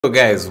Hello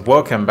guys,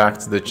 welcome back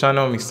to the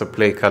channel. Mr.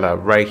 Play Color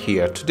right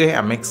here. Today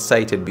I'm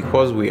excited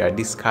because we are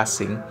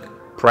discussing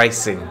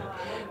pricing.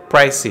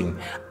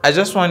 I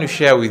just want to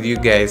share with you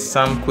guys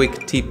some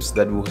quick tips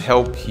that will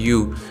help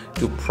you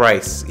to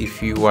price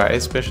if you are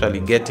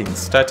especially getting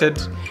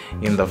started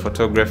in the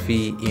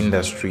photography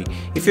industry.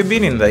 If you've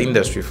been in the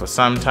industry for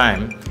some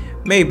time,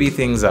 maybe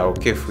things are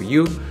okay for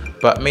you,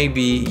 but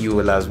maybe you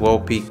will as well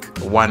pick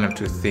one or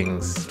two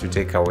things to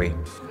take away.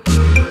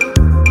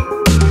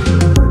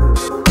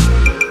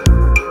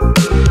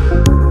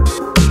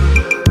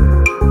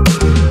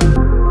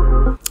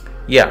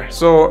 Yeah,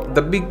 so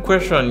the big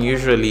question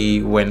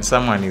usually when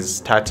someone is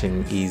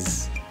starting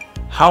is,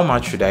 how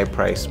much should I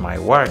price my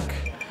work?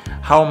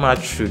 How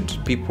much should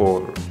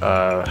people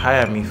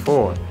hire me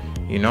for,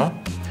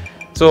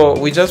 So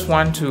we just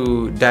want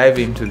to dive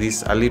into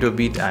this a little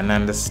bit and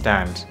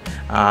understand.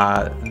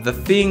 The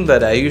thing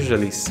that I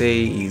usually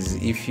say is,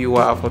 if you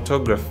are a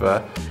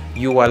photographer,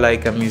 you are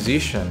like a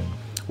musician.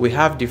 We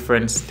have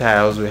different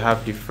styles, we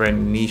have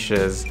different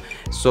niches,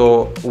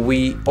 so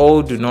we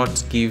all do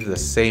not give the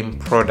same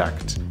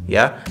product.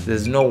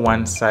 There's no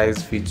one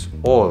size fits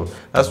all.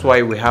 That's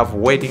why we have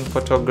wedding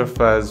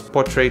photographers,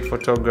 portrait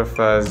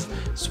photographers,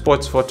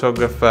 sports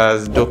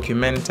photographers,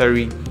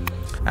 documentary,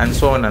 and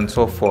so on and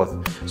so forth.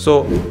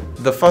 So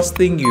the first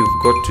thing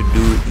you've got to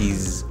do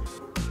is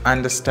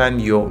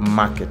understand your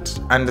market,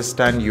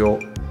 understand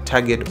your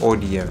target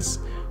audience.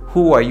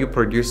 Who are you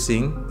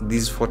producing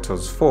these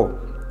photos for?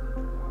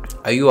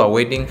 Are you a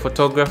wedding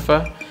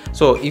photographer?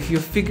 So if you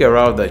figure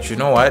out that,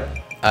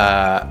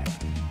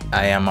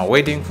 I am a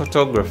wedding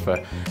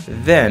photographer,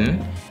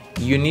 then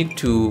you need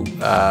to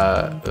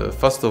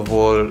first of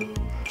all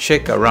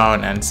check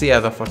around and see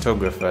other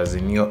photographers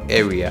in your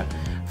area.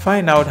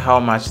 Find out how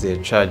much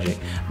they're charging.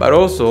 But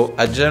also,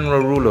 a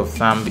general rule of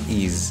thumb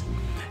is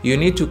you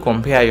need to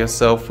compare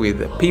yourself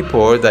with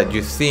people that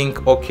you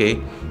think,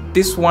 okay,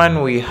 this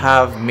one we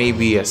have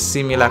maybe a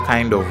similar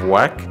kind of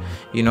work,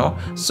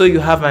 so you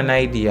have an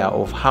idea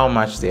of how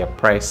much they are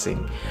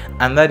pricing,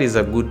 and that is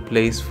a good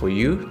place for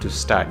you to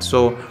start.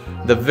 So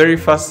the very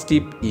first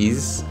tip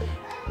is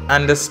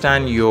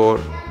understand your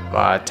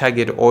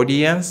target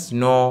audience,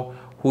 know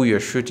who you're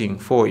shooting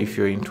for. If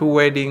you're into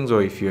weddings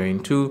or if you're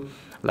into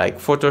like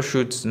photo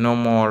shoots, no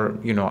more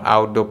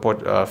outdoor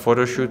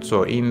photo shoots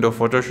or indoor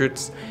photo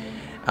shoots,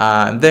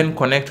 then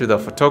connect with a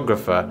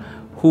photographer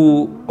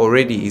who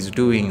already is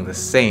doing the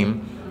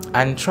same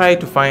and try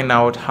to find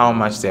out how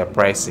much they are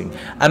pricing.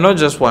 And not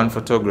just one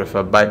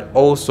photographer, but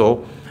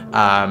also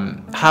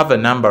have a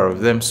number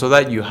of them so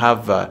that you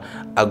have a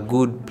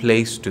good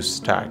place to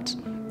start.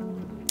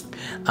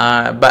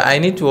 But I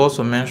need to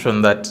also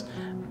mention that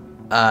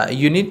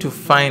you need to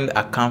find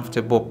a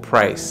comfortable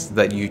price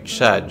that you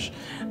charge.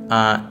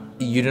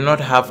 You do not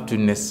have to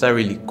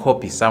necessarily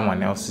copy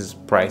someone else's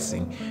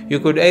pricing. You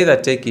could either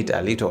take it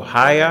a little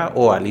higher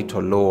or a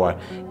little lower,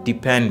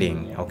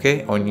 depending,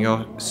 on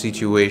your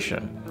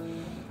situation.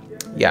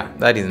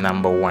 That is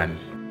number one.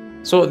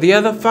 So the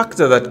other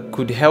factor that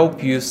could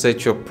help you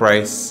set your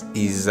price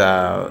is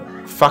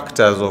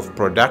factors of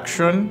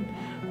production,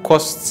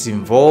 costs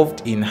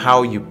involved in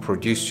how you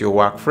produce your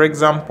work. For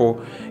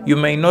example, you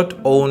may not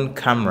own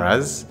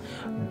cameras,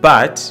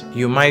 but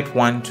you might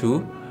want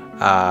to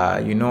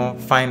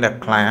find a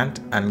client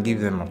and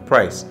give them a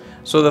price.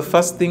 So the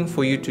first thing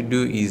for you to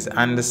do is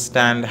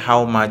understand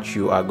how much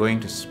you are going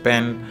to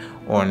spend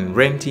on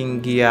renting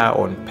gear,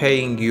 on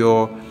paying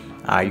your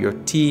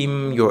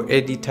team, your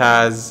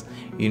editors,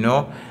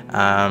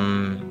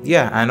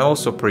 and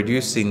also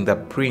producing the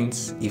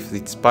prints if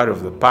it's part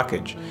of the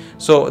package.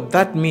 So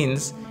that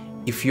means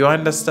if you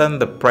understand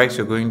the price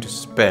you're going to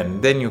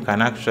spend, then you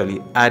can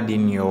actually add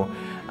in your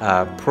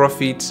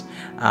profit.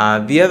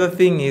 The other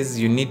thing is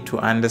you need to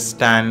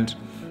understand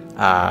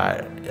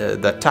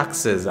the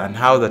taxes and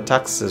how the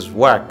taxes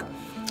work.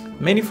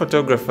 Many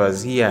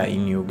photographers here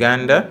in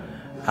Uganda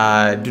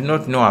do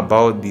not know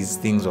about these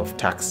things of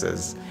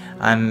taxes,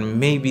 and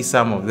maybe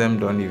some of them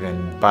don't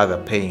even bother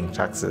paying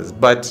taxes,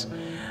 but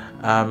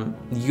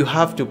you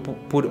have to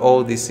put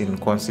all this in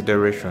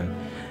consideration.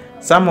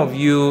 Some of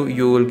you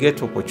will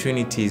get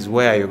opportunities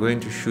where you're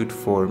going to shoot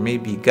for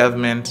maybe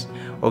government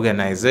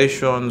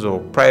organizations or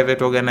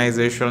private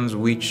organizations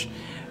which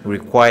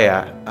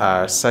require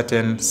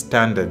certain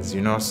standards.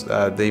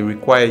 They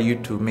require you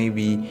to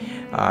maybe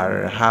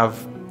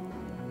have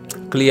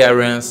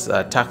clearance,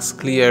 tax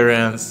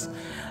clearance,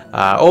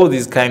 all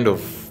these kind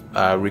of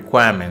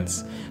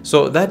requirements.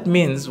 So that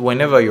means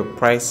whenever you're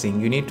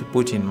pricing, you need to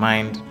put in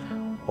mind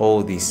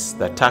all this,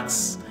 the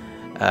tax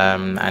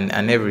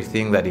and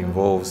everything that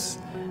involves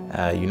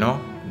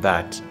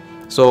that.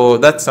 So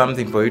that's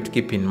something for you to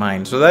keep in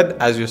mind, so that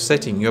as you're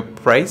setting your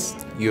price,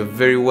 you're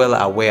very well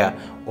aware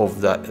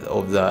of the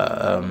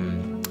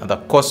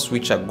costs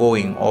which are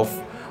going off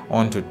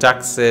onto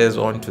taxes,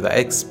 onto the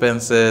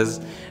expenses,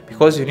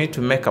 because you need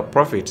to make a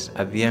profit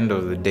at the end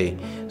of the day.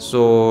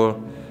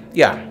 So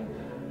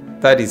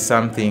that is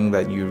something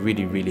that you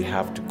really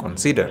have to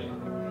consider.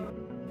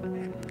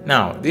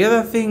 Now, the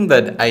other thing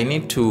that I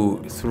need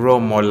to throw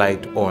more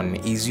light on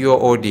is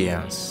your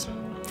audience.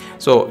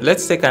 So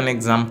let's take an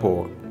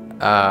example.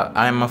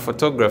 I'm a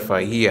photographer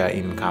here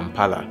in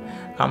Kampala.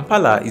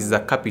 Kampala is the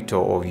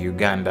capital of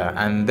Uganda,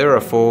 and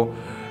therefore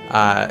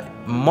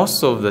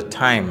most of the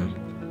time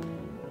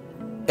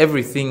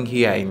everything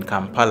here in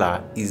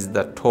Kampala is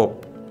the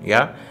top.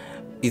 Yeah,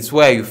 it's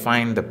where you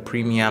find the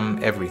premium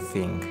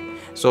everything.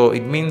 So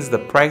it means the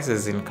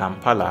prices in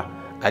Kampala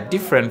are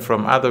different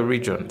from other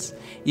regions.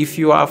 If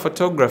you are a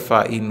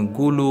photographer in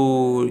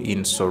Gulu,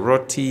 in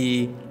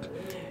Soroti,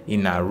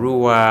 in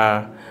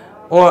Arua,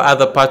 or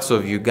other parts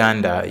of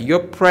Uganda, your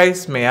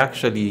price may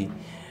actually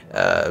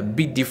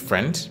be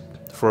different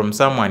from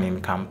someone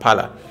in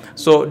Kampala.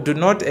 So do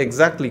not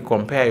exactly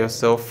compare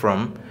yourself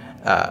from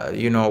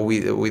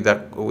with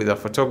a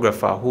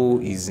photographer who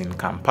is in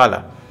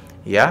Kampala.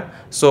 Yeah,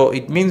 so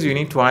it means you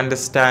need to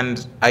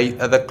understand, are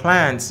the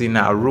clients in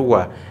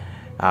Arua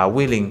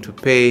willing to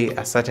pay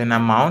a certain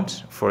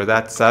amount for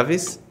that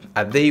service?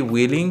 Are they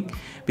willing?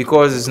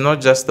 Because it's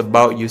not just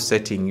about you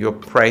setting your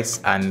price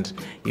and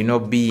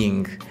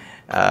being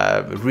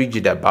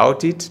rigid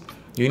about it.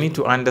 You need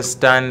to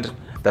understand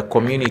the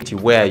community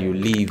where you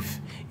live.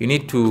 You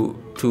need to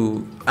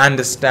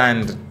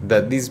understand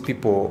that these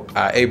people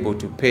are able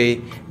to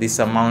pay this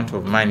amount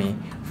of money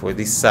for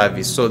this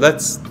service. So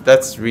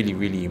that's really,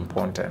 really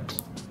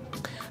important.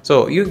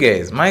 So you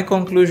guys, my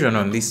conclusion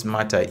on this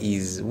matter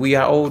is we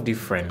are all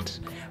different.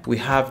 We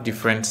have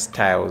different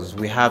styles.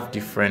 We have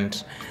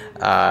different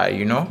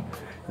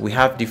we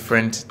have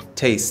different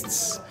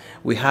tastes.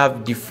 We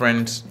have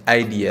different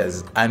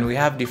ideas, and we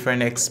have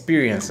different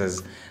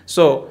experiences.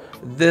 So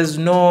there's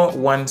no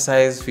one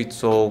size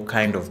fits all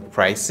kind of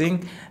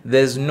pricing.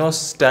 There's no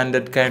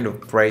standard kind of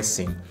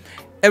pricing.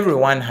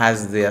 Everyone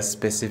has their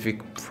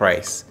specific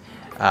price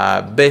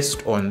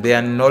based on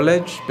their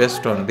knowledge,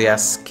 based on their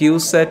skill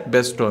set,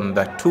 based on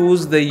the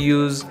tools they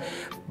use,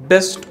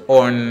 based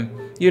on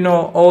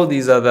all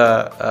these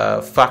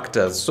other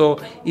factors. So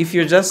if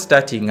you're just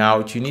starting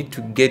out, you need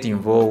to get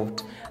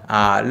involved,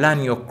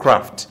 learn your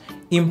craft,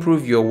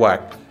 improve your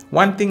work.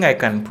 One thing I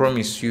can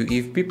promise you,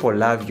 if people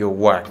love your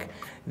work,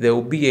 they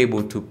will be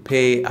able to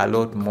pay a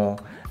lot more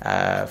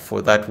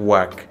for that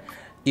work.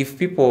 If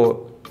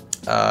people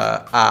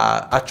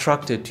are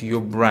attracted to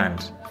your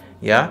brand,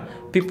 yeah,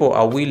 people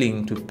are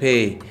willing to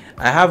pay.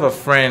 I have a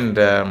friend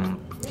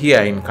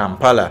here in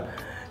Kampala.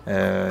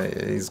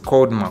 It's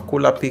called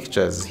Makula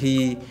Pictures.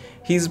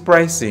 His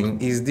pricing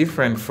is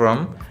different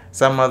from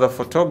some other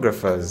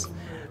photographers,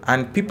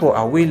 and people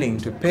are willing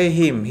to pay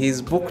him.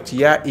 He's booked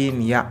year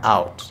in, year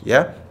out.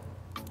 Yeah,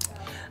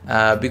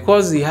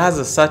 because he has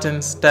a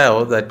certain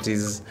style that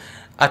is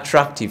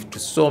attractive to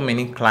so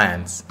many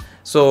clients.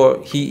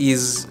 So he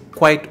is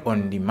quite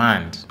on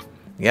demand.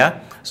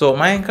 Yeah, so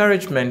my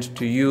encouragement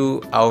to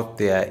you out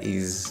there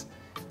is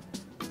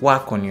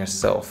work on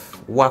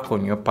yourself, work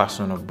on your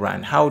personal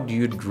brand. How do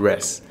you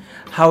dress?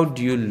 How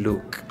do you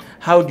look?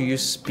 How do you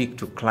speak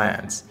to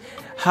clients?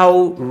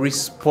 How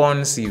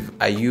responsive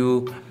are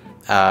you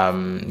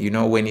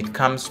when it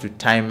comes to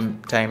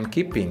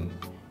timekeeping,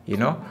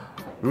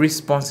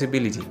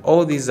 responsibility?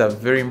 All these are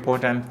very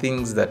important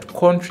things that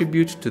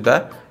contribute to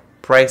the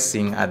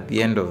pricing at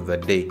the end of the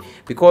day,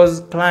 because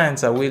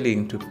clients are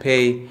willing to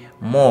pay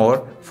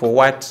more for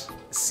what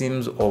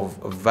seems of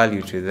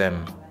value to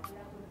them.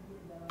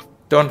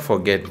 Don't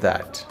forget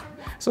that.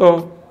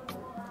 So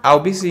I'll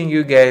be seeing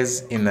you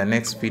guys in the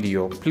next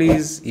video.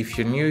 Please, if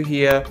you're new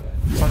here,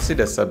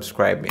 consider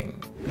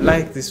subscribing.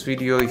 Like this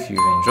video if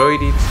you've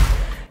enjoyed it.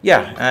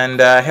 Yeah, and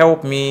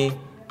help me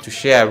to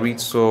share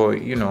it so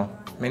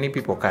many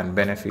people can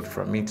benefit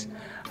from it.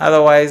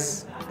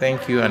 Otherwise,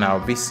 thank you, and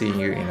I'll be seeing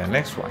you in the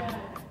next one.